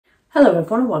Hello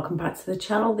everyone and welcome back to the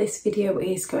channel. This video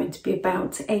is going to be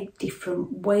about 8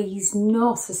 different ways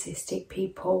narcissistic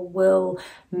people will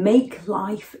make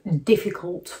life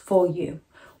difficult for you,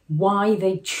 why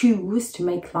they choose to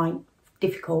make life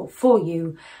difficult for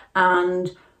you,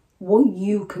 and what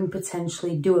you can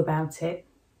potentially do about it.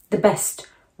 The best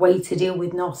way to deal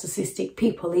with narcissistic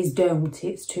people is don't.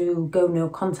 It's to go no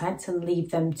contact and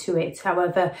leave them to it.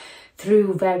 However,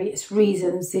 through various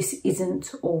reasons, this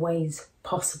isn't always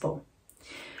possible.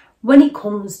 When it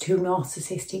comes to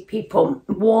narcissistic people,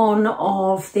 one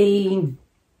of the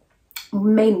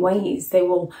main ways they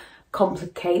will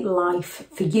complicate life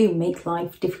for you, make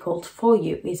life difficult for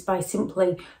you, is by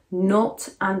simply not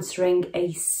answering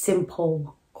a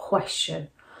simple question,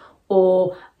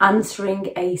 or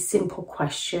answering a simple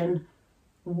question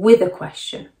with a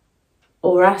question,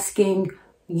 or asking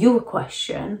you a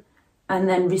question and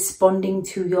then responding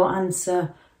to your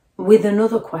answer with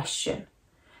another question,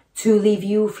 to leave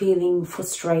you feeling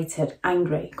frustrated,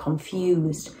 angry,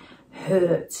 confused,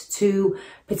 hurt, to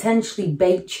potentially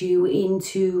bait you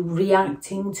into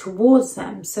reacting towards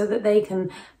them so that they can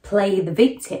play the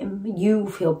victim, you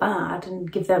feel bad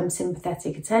and give them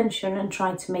sympathetic attention and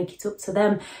try to make it up to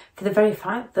them for the very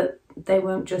fact that they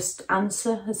won't just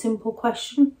answer a simple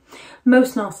question.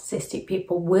 Most narcissistic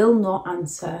people will not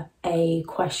answer a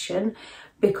question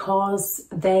because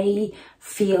they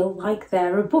feel like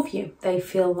they're above you. They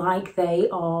feel like they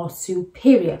are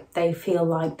superior. They feel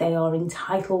like they are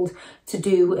entitled to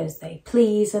do as they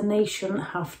please and they shouldn't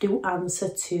have to answer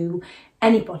to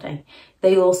anybody.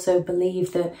 They also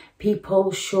believe that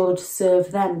people should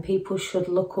serve them, people should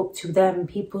look up to them,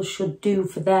 people should do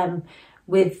for them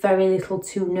with very little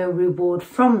to no reward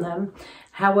from them.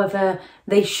 However,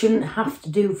 they shouldn't have to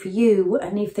do for you,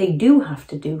 and if they do have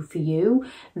to do for you,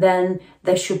 then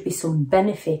there should be some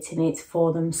benefit in it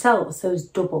for themselves. Those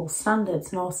double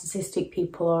standards. Narcissistic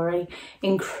people are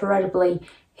incredibly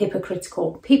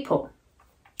hypocritical people.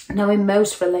 Now, in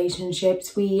most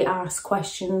relationships, we ask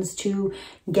questions to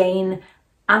gain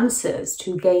answers,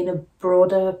 to gain a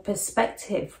broader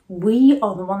perspective. We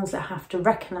are the ones that have to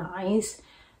recognise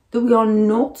that we are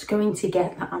not going to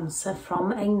get that answer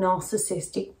from a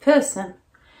narcissistic person.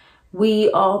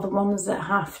 We are the ones that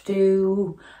have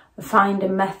to find a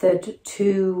method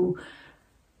to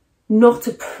not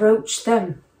approach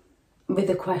them with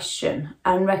a question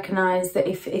and recognise that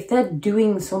if they're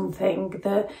doing something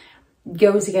that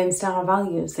goes against our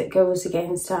values, that goes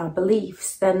against our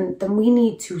beliefs, then we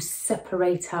need to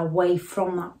separate our way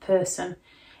from that person.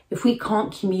 If we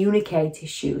can't communicate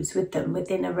issues with them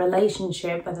within a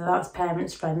relationship, whether that's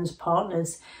parents, friends,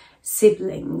 partners,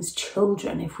 siblings,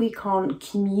 children, if we can't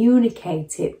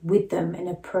communicate it with them in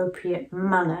an appropriate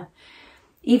manner,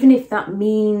 even if that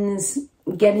means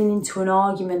getting into an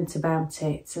argument about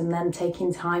it and then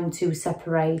taking time to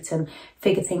separate and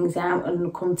figure things out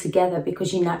and come together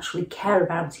because you naturally care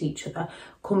about each other,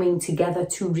 coming together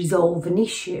to resolve an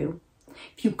issue.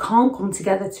 If you can't come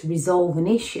together to resolve an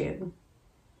issue,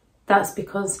 that's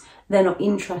because they're not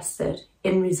interested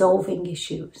in resolving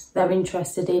issues. They're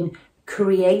interested in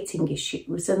creating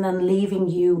issues and then leaving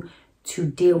you to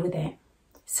deal with it.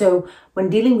 So when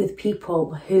dealing with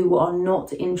people who are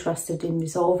not interested in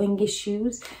resolving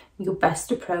issues, your best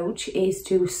approach is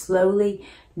to slowly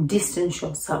distance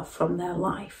yourself from their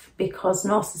life, because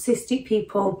narcissistic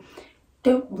people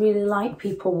don't really like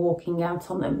people walking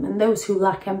out on them, and those who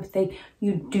lack empathy,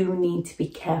 you do need to be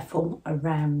careful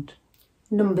around.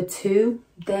 Number 2,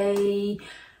 they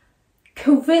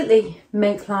covertly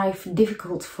make life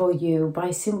difficult for you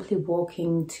by simply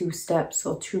walking 2 steps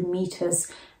or 2 meters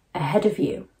ahead of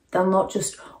you. They'll not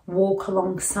just walk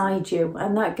alongside you,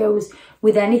 and that goes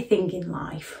with anything in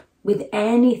life. With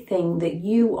anything that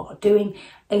you are doing,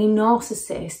 a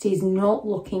narcissist is not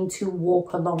looking to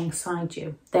walk alongside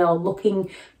you. They are looking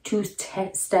to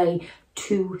stay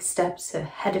 2 steps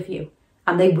ahead of you.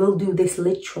 And they will do this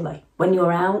literally. When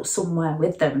you're out somewhere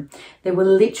with them, they will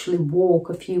literally walk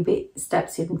a few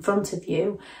steps in front of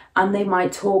you, and they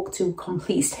might talk to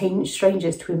complete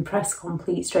strangers to impress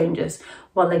complete strangers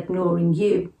while ignoring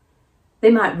you. They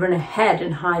might run ahead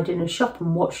and hide in a shop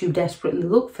and watch you desperately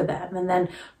look for them, and then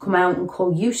come out and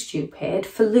call you stupid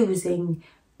for losing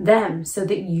them, so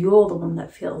that you're the one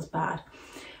that feels bad.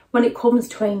 When it comes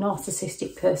to a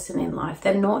narcissistic person in life,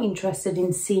 they're not interested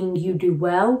in seeing you do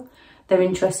well. They're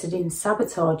interested in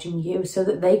sabotaging you so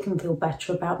that they can feel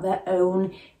better about their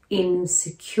own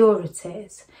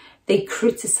insecurities. They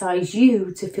criticise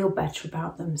you to feel better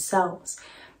about themselves.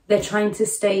 They're trying to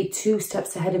stay 2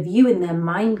 steps ahead of you in their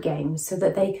mind games so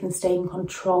that they can stay in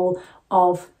control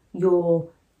of your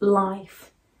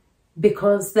life,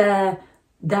 because they're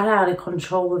that out of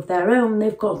control of their own,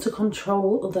 they've got to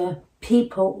control other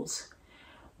people's.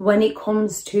 When it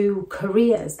comes to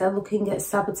careers, they're looking at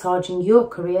sabotaging your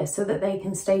career so that they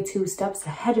can stay 2 steps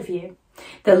ahead of you.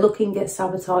 They're looking at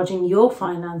sabotaging your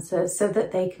finances so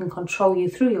that they can control you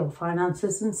through your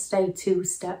finances and stay 2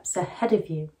 steps ahead of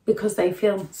you, because they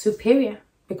feel superior,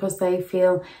 because they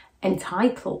feel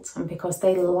entitled, and because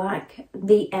they lack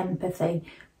the empathy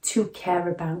to care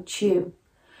about you.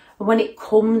 And when it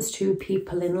comes to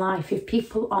people in life, if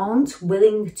people aren't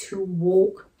willing to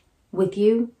walk with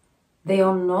you, they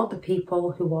are not the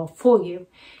people who are for you.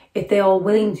 If they are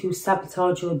willing to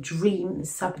sabotage your dreams,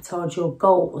 sabotage your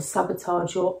goals,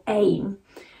 sabotage your aim,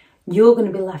 you're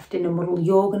going to be left in a muddle.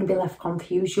 You're going to be left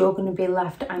confused. You're going to be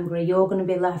left angry. You're going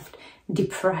to be left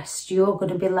depressed. You're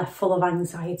going to be left full of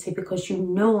anxiety, because you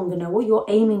no longer know what you're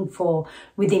aiming for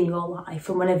within your life.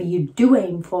 And whenever you do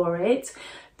aim for it,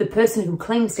 the person who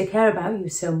claims to care about you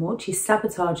so much is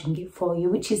sabotaging it for you,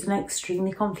 which is an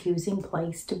extremely confusing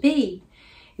place to be.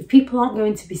 If people aren't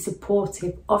going to be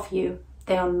supportive of you,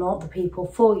 they are not the people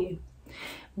for you.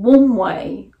 One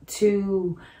way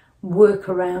to work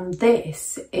around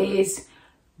this is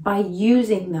by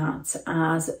using that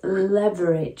as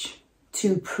leverage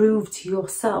to prove to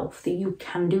yourself that you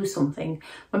can do something.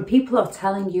 When people are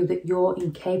telling you that you're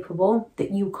incapable,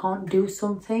 that you can't do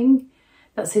something,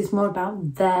 that says more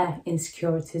about their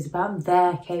insecurities, about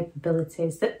their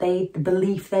capabilities, that the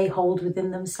belief they hold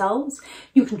within themselves.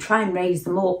 You can try and raise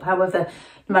them up. However,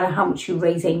 no matter how much you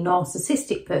raise a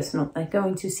narcissistic person up, they're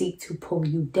going to seek to pull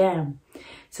you down.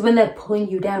 So when they're pulling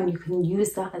you down, you can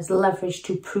use that as leverage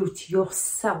to prove to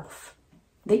yourself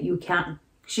that you can.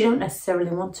 Because you don't necessarily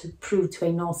want to prove to a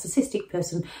narcissistic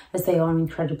person, as they are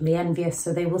incredibly envious,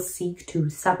 so they will seek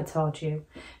to sabotage you.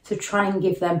 So try and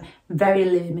give them very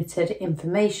limited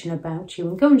information about you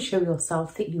and go and show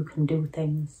yourself that you can do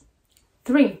things.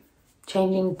 3,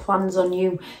 changing plans on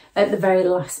you at the very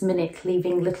last minute,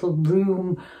 leaving little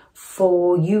room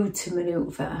for you to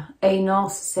maneuver. A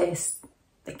narcissist,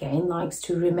 again, likes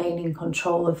to remain in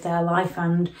control of their life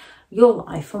and your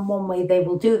life, and one way they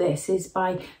will do this is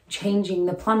by changing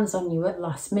the plans on you at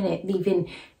last minute, leaving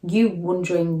you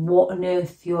wondering what on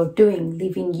earth you're doing,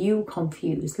 leaving you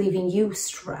confused, leaving you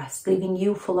stressed, leaving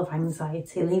you full of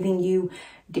anxiety, leaving you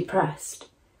depressed.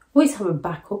 Always have a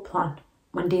backup plan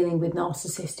when dealing with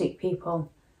narcissistic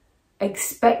people.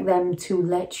 Expect them to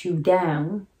let you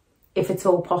down, if it's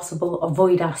all possible.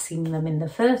 Avoid asking them in the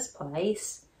first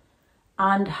place,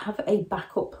 and have a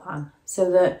backup plan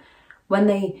so that when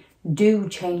they do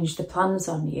change the plans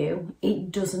on you,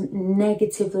 it doesn't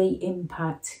negatively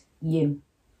impact you.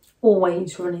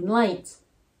 Always running late.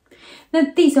 Now,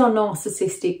 these are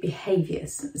narcissistic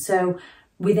behaviours, so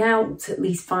without at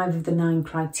least 5 of the 9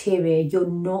 criteria, you're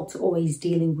not always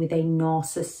dealing with a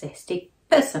narcissistic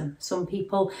person. Some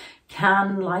people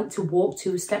can like to walk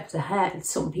 2 steps ahead.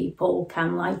 Some people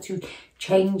can like to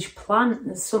change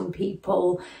plans. Some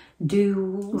people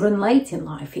do run late in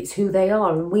life. It's who they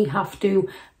are, and we have to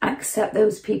accept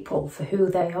those people for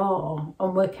who they are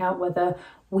and work out whether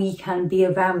we can be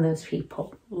around those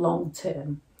people long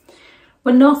term.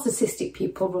 When narcissistic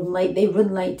people run late, they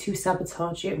run late to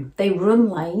sabotage you. They run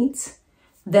late,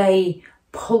 they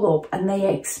pull up, and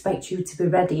they expect you to be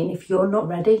ready. And if you're not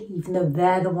ready, even though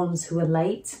they're the ones who are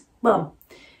late, well,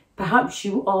 perhaps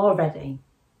you are ready,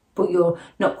 but you're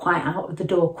not quite out of the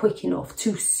door quick enough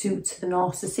to suit the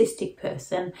narcissistic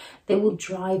person. They will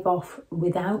drive off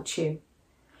without you.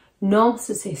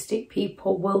 Narcissistic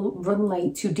people will run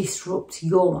late to disrupt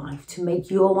your life, to make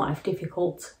your life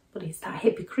difficult. But it's that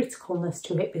hypocriticalness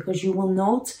to it, because you will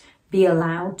not be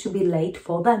allowed to be late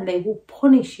for them. They will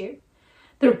punish you.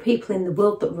 There are people in the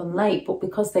world that run late, but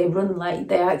because they run late,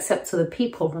 they accept other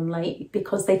people run late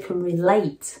because they can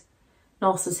relate.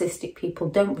 Narcissistic people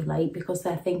don't relate because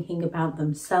they're thinking about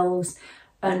themselves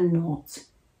and not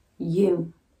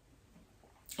you.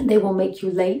 They will make you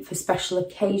late for special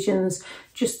occasions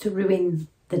just to ruin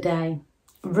the day.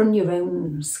 Run your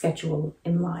own schedule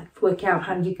in life. Work out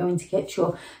how you're going to get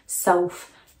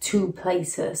yourself to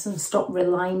places and stop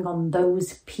relying on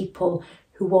those people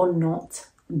who are not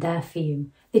there for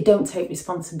you. They don't take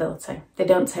responsibility. They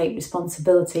don't take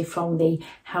responsibility from the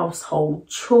household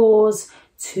chores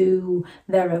to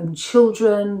their own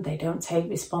children. They don't take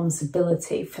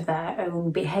responsibility for their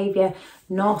own behaviour.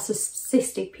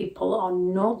 Narcissistic people are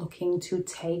not looking to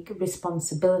take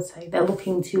responsibility. They're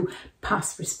looking to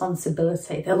pass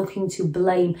responsibility. They're looking to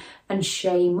blame and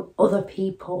shame other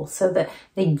people so that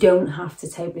they don't have to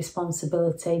take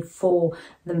responsibility for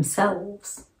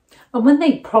themselves. And when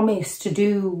they promise to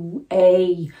do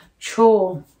a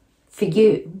chore for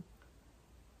you,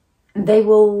 they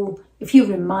will If you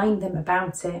remind them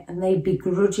about it and they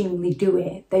begrudgingly do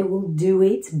it, they will do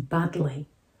it badly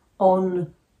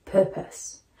on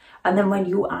purpose. And then when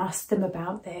you ask them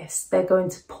about this, they're going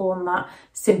to pull on that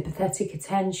sympathetic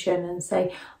attention and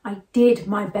say, I did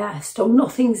my best. Oh,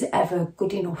 nothing's ever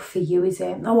good enough for you, is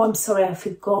it? Oh, I'm sorry, I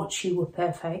forgot you were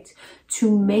perfect.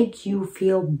 To make you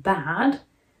feel bad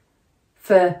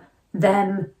for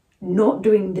them not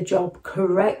doing the job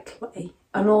correctly,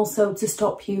 and also to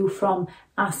stop you from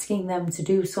asking them to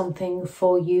do something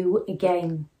for you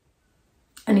again.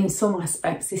 And in some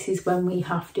aspects, this is when we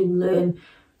have to learn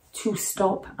to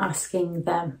stop asking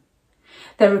them.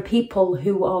 There are people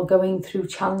who are going through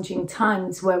challenging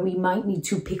times where we might need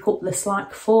to pick up the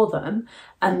slack for them,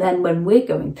 and then when we're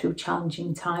going through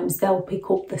challenging times, they'll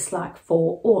pick up the slack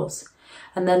for us.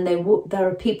 And then there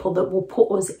are people that will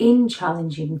put us in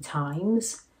challenging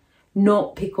times,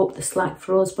 not pick up the slack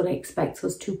for us, but expect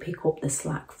us to pick up the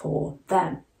slack for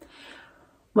them.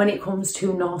 When it comes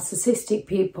to narcissistic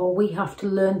people, we have to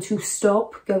learn to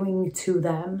stop going to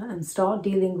them and start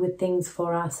dealing with things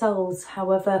for ourselves.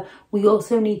 However, we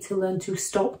also need to learn to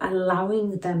stop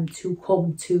allowing them to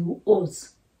come to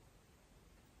us.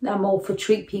 I'm all for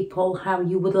treat people how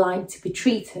you would like to be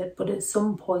treated, but at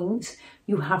some point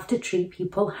you have to treat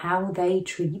people how they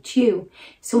treat you.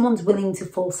 If someone's willing to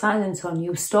fall silent on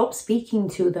you, stop speaking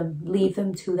to them, leave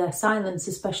them to their silence,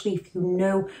 especially if you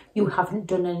know you haven't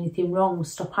done anything wrong.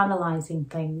 Stop analysing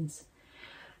things.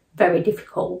 Very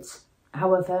difficult,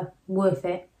 however, worth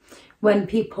it. When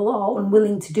people are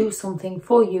unwilling to do something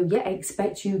for you, yet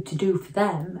expect you to do for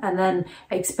them, and then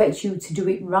expect you to do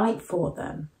it right for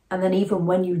them. And then even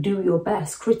when you do your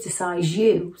best, criticise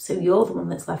you. So you're the one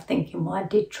that's left thinking, well, I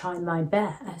did try my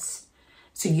best.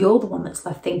 So you're the one that's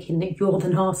left thinking that you're the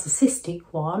narcissistic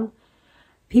one.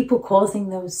 People causing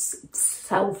those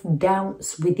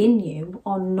self-doubts within you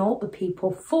are not the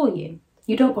people for you.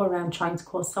 You don't go around trying to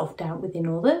cause self-doubt within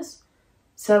others.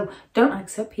 So don't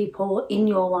accept people in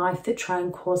your life that try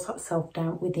and cause that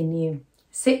self-doubt within you.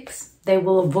 6, they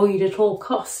will avoid at all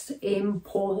costs in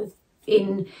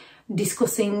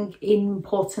discussing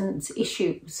important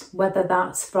issues, whether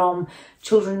that's from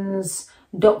children's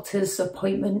doctor's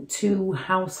appointment to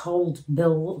household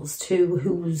bills to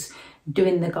who's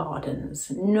doing the gardens.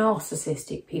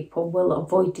 Narcissistic people will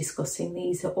avoid discussing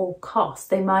these at all costs.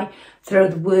 They might throw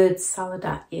the word salad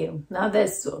at you. Now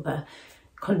there's other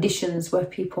conditions where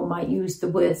people might use the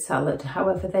word salad,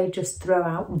 however they just throw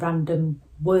out random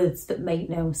words that make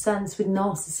no sense. With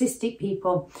narcissistic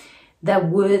people, their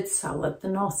word salad, the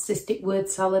narcissistic word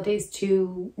salad, is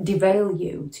to derail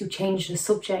you, to change the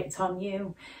subject on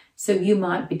you. So you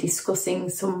might be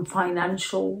discussing some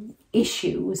financial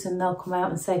issues and they'll come out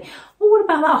and say, well, what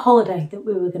about that holiday that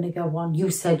we were going to go on?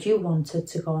 You said you wanted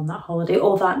to go on that holiday,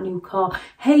 or that new car.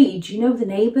 Hey, do you know the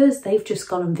neighbours? They've just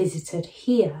gone and visited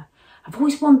here. I've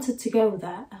always wanted to go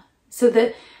there. So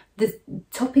that the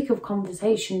topic of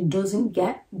conversation doesn't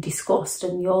get discussed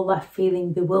and you're left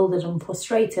feeling bewildered and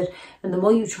frustrated. And the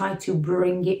more you try to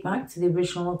bring it back to the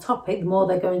original topic, the more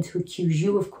they're going to accuse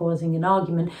you of causing an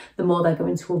argument, the more they're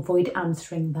going to avoid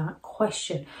answering that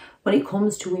question. When it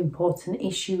comes to important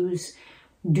issues,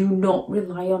 do not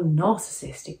rely on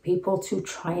narcissistic people to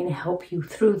try and help you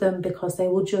through them, because they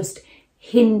will just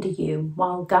hinder you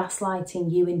while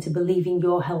gaslighting you into believing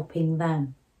you're helping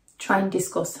them. Try and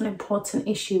discuss an important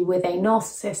issue with a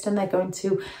narcissist and they're going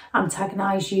to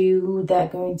antagonise you. They're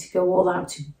going to go all out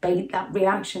to bait that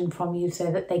reaction from you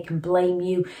so that they can blame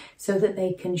you, so that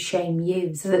they can shame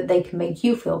you, so that they can make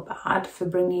you feel bad for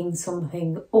bringing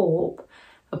something up,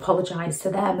 apologise to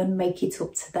them and make it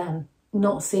up to them,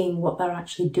 not seeing what they're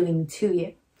actually doing to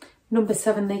you. Number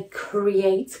 7, they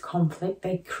create conflict,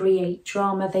 they create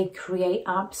drama, they create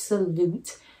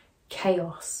absolute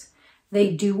chaos.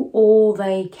 They do all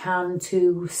they can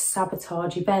to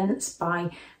sabotage events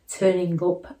by turning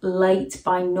up late,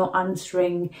 by not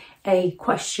answering a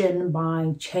question,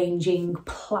 by changing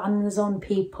plans on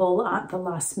people at the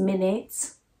last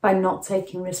minute, by not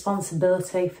taking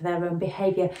responsibility for their own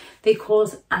behaviour. They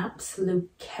cause absolute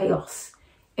chaos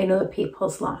in other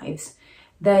people's lives.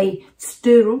 They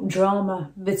stir up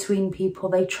drama between people.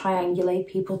 They triangulate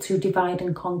people to divide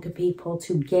and conquer people,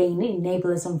 to gain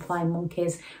enablers and flying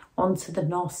monkeys onto the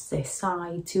narcissist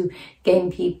side, to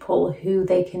gain people who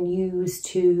they can use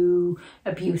to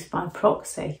abuse by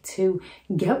proxy, to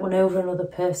get one over another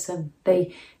person.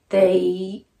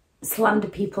 They slander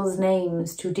people's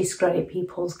names to discredit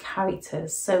people's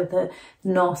characters, so that the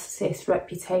narcissist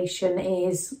reputation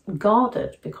is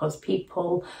guarded because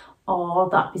people are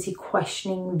that busy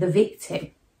questioning the victim,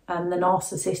 and the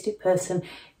narcissistic person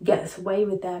gets away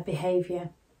with their behaviour.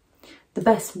 The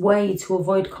best way to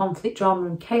avoid conflict, drama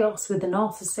and chaos with a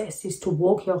narcissist is to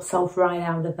walk yourself right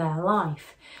out of their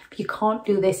life. If you can't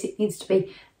do this, it needs to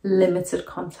be limited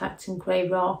contact and grey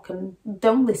rock, and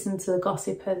don't listen to the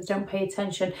gossipers, don't pay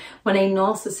attention when a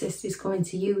narcissist is coming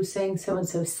to you saying so and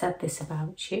so said this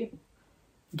about you.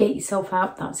 Get yourself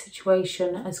out of that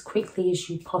situation as quickly as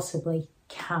you possibly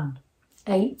can.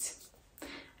 8.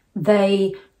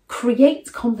 They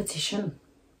create competition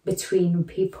between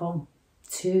people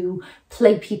to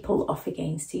play people off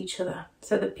against each other,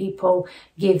 so that people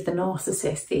give the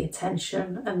narcissist the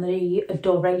attention and the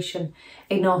adoration.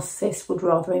 A narcissist would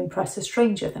rather impress a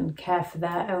stranger than care for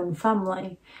their own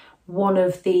family. One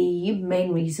of the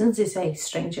main reasons is a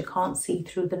stranger can't see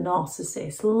through the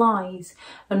narcissist's lies.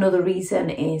 Another reason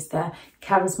is their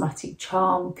charismatic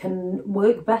charm can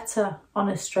work better on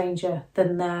a stranger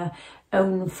than their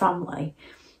own family.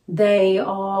 They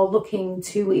are looking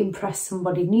to impress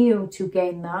somebody new to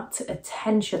gain that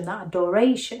attention, that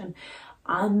adoration,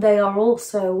 and they are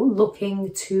also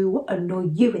looking to annoy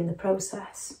you in the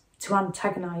process, to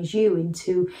antagonise you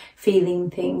into feeling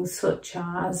things such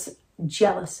as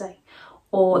jealousy,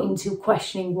 or into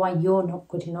questioning why you're not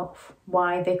good enough,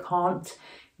 why they can't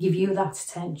give you that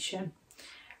attention.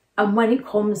 And when it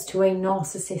comes to a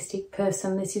narcissistic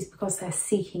person, this is because they're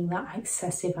seeking that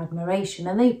excessive admiration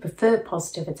and they prefer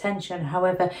positive attention.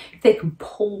 However, if they can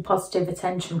pull positive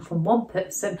attention from one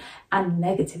person and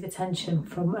negative attention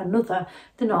from another,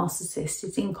 the narcissist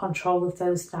is in control of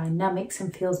those dynamics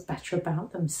and feels better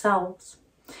about themselves.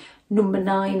 Number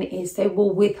 9 is they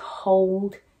will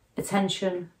withhold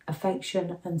attention,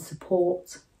 affection and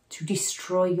support to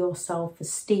destroy your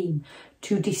self-esteem,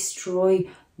 to destroy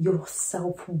your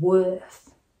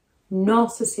self-worth.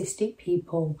 Narcissistic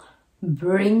people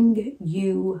bring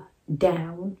you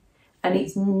down, and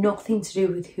it's nothing to do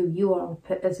with who you are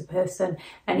as a person,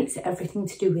 and it's everything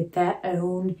to do with their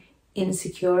own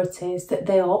insecurities that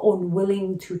they are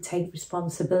unwilling to take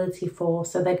responsibility for,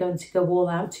 so they're going to go all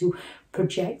out to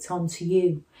project onto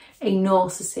you. A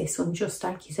narcissist's unjust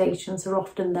accusations are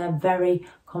often their very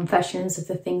confessions of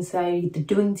the things they're either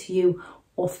doing to you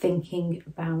or thinking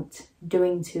about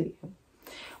doing to you.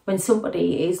 When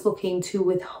somebody is looking to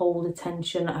withhold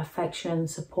attention, affection and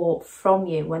support from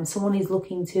you, when someone is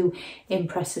looking to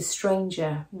impress a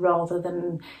stranger rather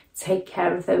than take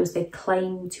care of those they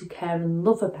claim to care and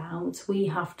love about, we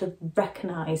have to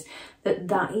recognise that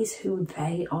that is who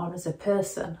they are as a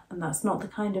person, and that's not the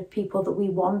kind of people that we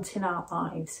want in our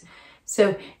lives.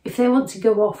 So if they want to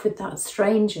go off with that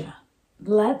stranger,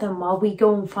 let them, while we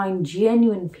go and find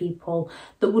genuine people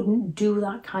that wouldn't do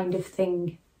that kind of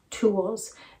thing to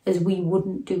us as we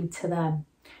wouldn't do to them.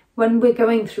 When we're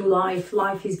going through life,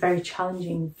 life is very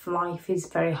challenging, life is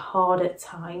very hard at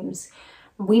times.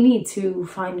 We need to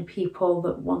find people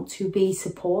that want to be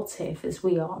supportive as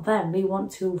we are them. We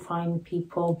want to find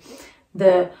people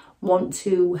that want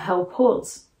to help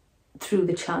us through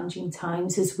the challenging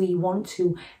times as we want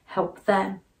to help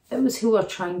them. Those who are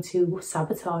trying to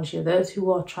sabotage you, those who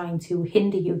are trying to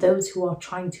hinder you, those who are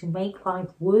trying to make life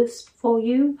worse for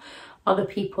you are the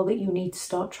people that you need to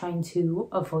start trying to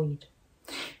avoid.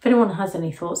 If anyone has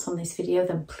any thoughts on this video,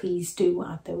 then please do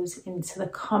add those into the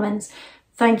comments.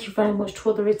 Thank you very much to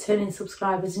all the returning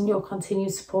subscribers, and your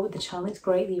continued support with the channel. It's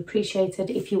greatly appreciated.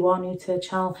 If you are new to the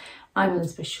channel, I'm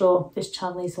Elizabeth Shaw. This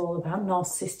channel is all about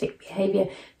narcissistic behaviour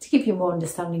to give you more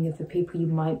understanding of the people you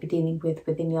might be dealing with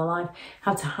within your life,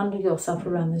 how to handle yourself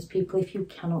around those people if you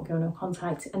cannot go no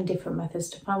contact, and different methods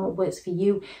to find what works for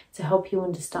you to help you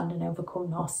understand and overcome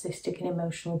narcissistic and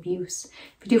emotional abuse.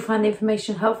 If you do find the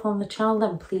information helpful on the channel,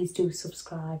 then please do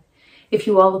subscribe. If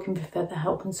you are looking for further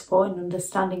help and support in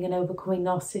understanding and overcoming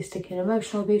narcissistic and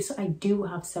emotional abuse, I do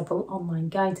have several online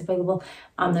guides available,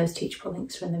 and those teachable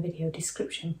links are in the video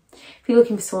description. If you're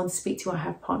looking for someone to speak to, I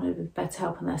have partnered with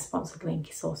BetterHelp, and their sponsored link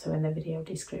is also in the video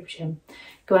description.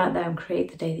 Go out there and create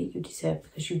the day that you deserve,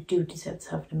 because you do deserve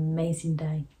to have an amazing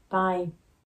day. Bye.